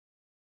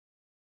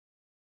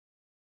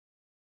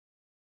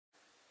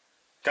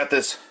Got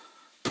this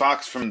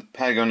box from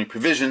Patagonia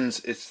Provisions.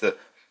 It's the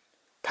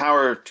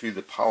Power to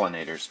the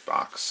Pollinators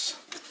box.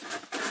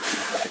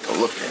 Take a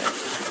look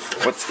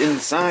at what's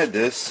inside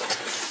this.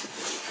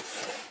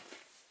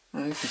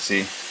 Well, you can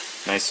see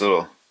nice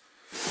little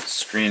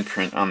screen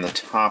print on the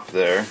top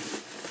there.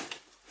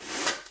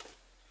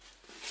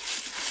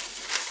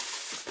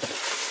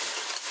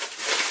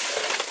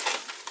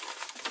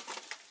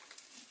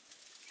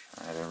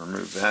 Try to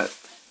remove that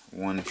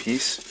one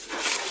piece.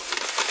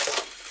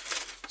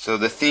 So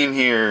the theme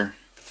here,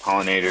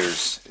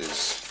 pollinators,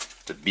 is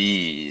the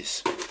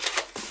bees.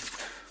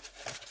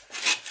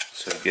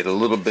 So you get a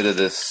little bit of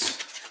this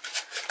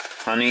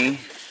honey,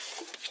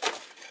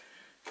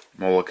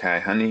 Molokai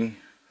honey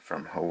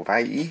from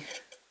Hawaii.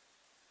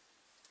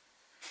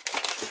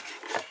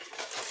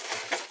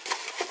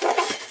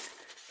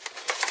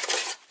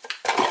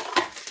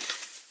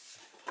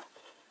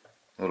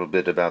 A little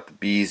bit about the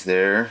bees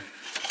there,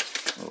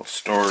 a little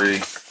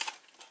story.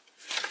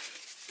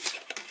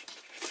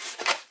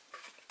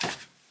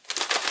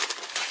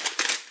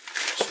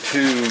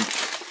 Two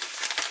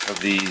of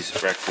these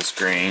breakfast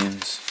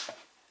grains.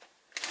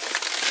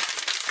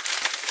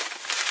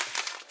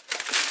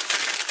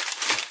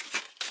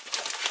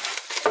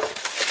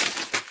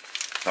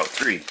 Oh,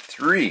 three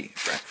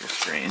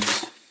breakfast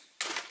grains.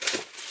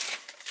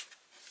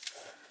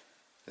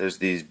 There's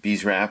these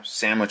bees wraps,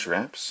 sandwich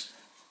wraps.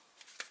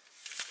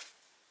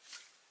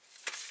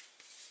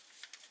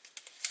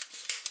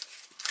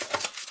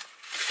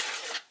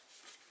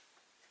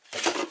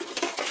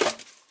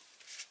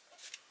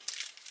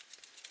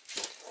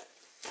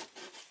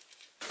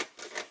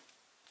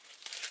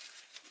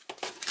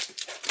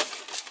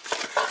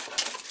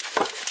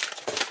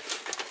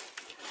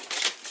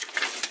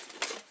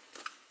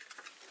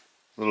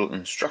 Little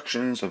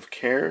instructions of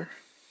care.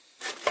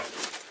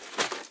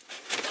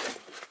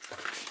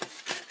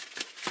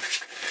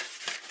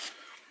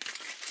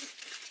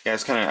 Yeah,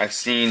 it's I've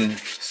seen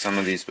some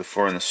of these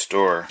before in the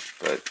store,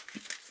 but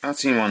I've not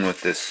seen one with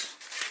this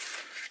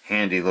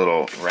handy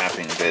little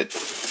wrapping bit.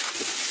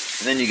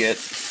 And then you get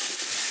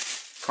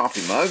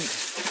coffee mug.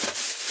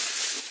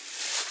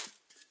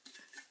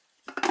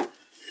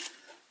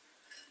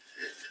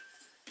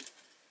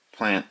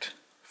 Plant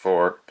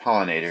for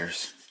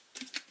pollinators.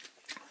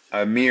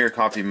 A mere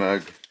coffee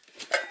mug,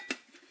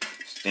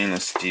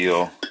 stainless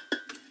steel,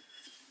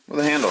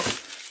 with a handle.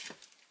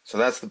 So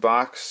that's the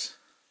box.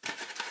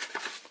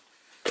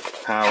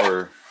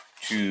 Power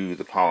to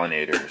the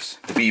pollinators.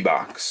 The bee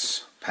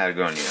box.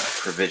 Patagonia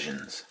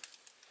Provisions.